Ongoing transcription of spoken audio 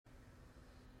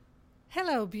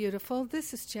Hello, beautiful.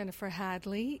 This is Jennifer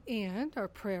Hadley, and our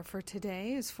prayer for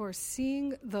today is for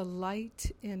seeing the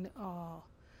light in all.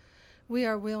 We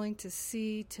are willing to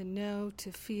see, to know,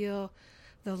 to feel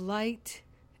the light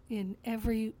in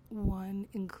everyone,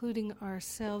 including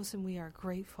ourselves, and we are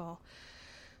grateful.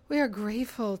 We are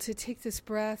grateful to take this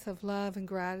breath of love and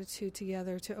gratitude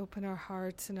together, to open our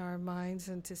hearts and our minds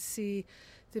and to see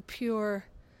the pure,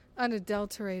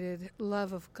 unadulterated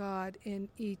love of God in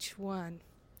each one.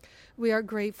 We are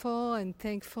grateful and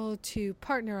thankful to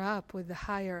partner up with the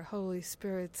higher Holy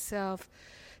Spirit self,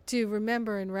 to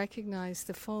remember and recognize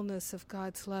the fullness of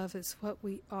God's love is what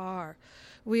we are.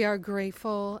 We are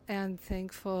grateful and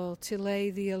thankful to lay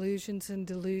the illusions and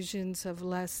delusions of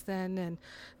less than and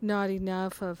not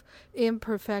enough, of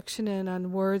imperfection and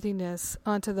unworthiness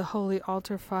onto the holy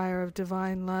altar fire of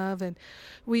divine love. And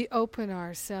we open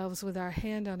ourselves with our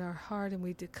hand on our heart and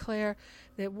we declare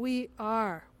that we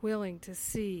are willing to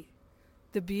see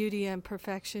the beauty and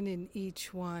perfection in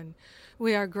each one.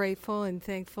 We are grateful and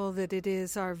thankful that it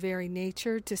is our very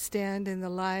nature to stand in the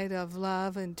light of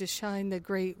love and to shine the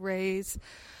great rays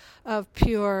of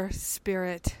pure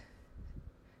spirit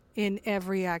in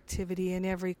every activity, in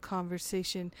every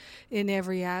conversation, in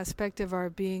every aspect of our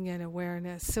being and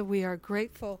awareness. So we are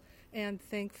grateful and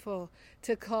thankful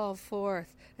to call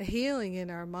forth a healing in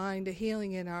our mind, a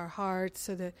healing in our heart,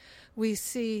 so that we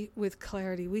see with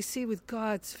clarity, we see with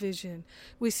God's vision,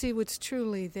 we see what's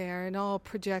truly there, and all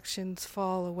projections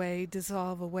fall away,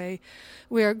 dissolve away.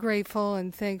 We are grateful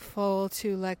and thankful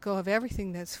to let go of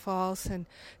everything that's false and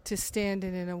to stand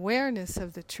in an awareness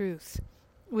of the truth.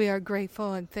 We are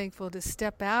grateful and thankful to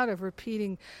step out of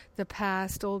repeating the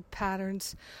past, old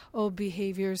patterns, old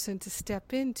behaviors, and to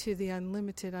step into the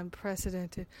unlimited,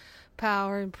 unprecedented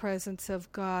power and presence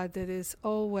of God that is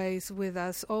always with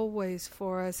us, always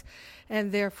for us,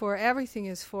 and therefore everything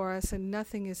is for us and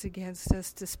nothing is against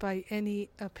us despite any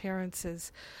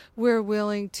appearances. We're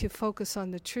willing to focus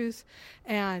on the truth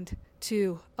and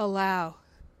to allow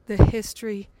the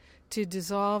history to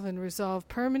dissolve and resolve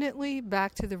permanently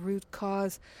back to the root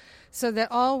cause, so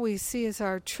that all we see is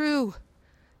our true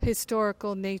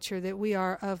historical nature, that we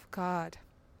are of God.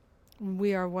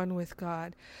 We are one with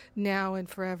God, now and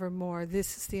forevermore.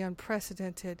 This is the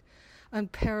unprecedented,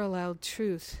 unparalleled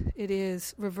truth. It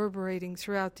is reverberating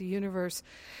throughout the universe,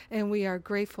 and we are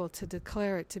grateful to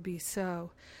declare it to be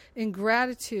so. In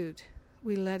gratitude,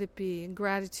 we let it be. In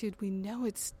gratitude, we know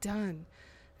it's done,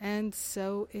 and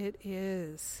so it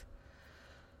is.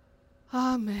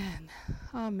 Amen.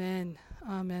 Amen.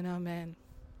 Amen. Amen.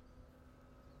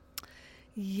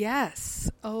 Yes.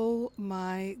 Oh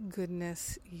my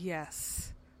goodness.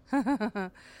 Yes.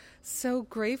 So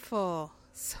grateful.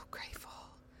 So grateful.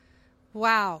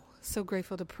 Wow. So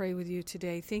grateful to pray with you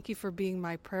today. Thank you for being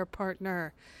my prayer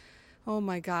partner. Oh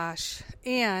my gosh.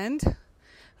 And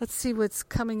let's see what's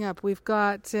coming up. We've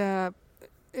got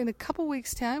in a couple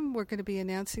weeks' time, we're going to be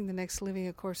announcing the next Living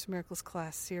A Course in Miracles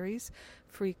class series,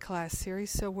 free class series.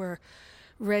 So we're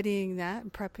readying that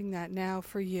and prepping that now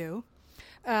for you.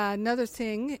 Another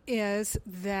thing is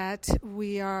that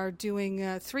we are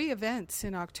doing 3 events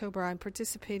in October. I'm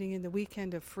participating in the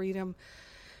Weekend of Freedom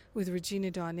with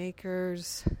Regina Dawn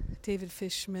Akers, David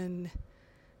Fishman,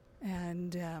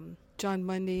 and John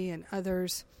Mundy and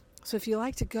others. So if you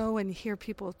like to go and hear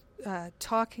people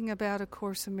talking about A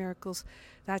Course in Miracles,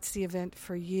 that's the event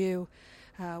for you.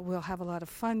 We'll have a lot of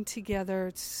fun together.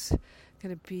 It's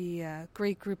going to be a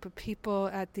great group of people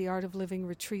at the Art of Living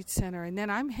Retreat Center. And then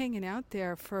I'm hanging out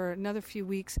there for another few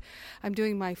weeks. I'm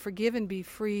doing my Forgive and Be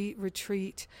Free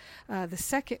retreat the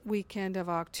second weekend of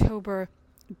October.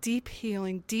 Deep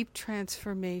healing, deep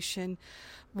transformation.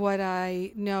 What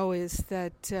I know is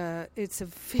that it's a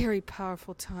very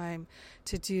powerful time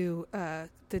to do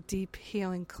the deep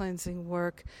healing, cleansing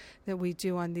work that we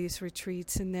do on these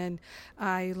retreats. And then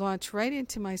I launch right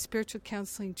into my spiritual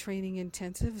counseling training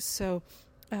intensive. So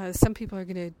some people are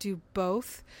going to do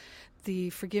both.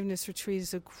 The forgiveness retreat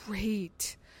is a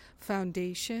great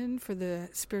foundation for the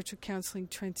spiritual counseling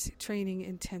training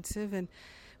intensive. And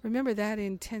remember, that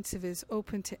intensive is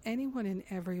open to anyone and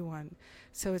everyone.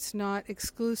 So it's not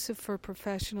exclusive for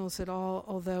professionals at all,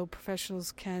 although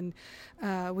professionals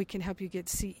we can help you get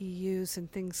CEUs and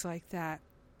things like that.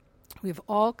 We have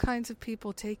all kinds of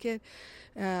people take it,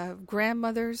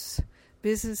 grandmothers,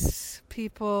 business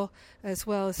people, as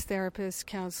well as therapists,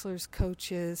 counselors,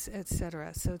 coaches,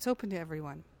 etc. So it's open to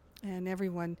everyone. And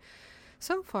everyone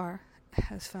so far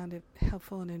has found it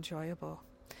helpful and enjoyable.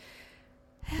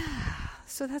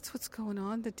 So that's what's going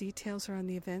on. The details are on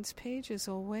the events page, as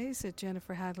always, at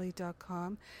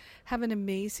jenniferhadley.com. Have an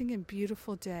amazing and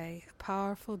beautiful day, a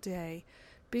powerful day,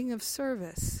 being of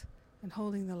service and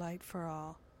holding the light for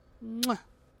all. Mwah!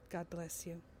 God bless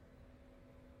you.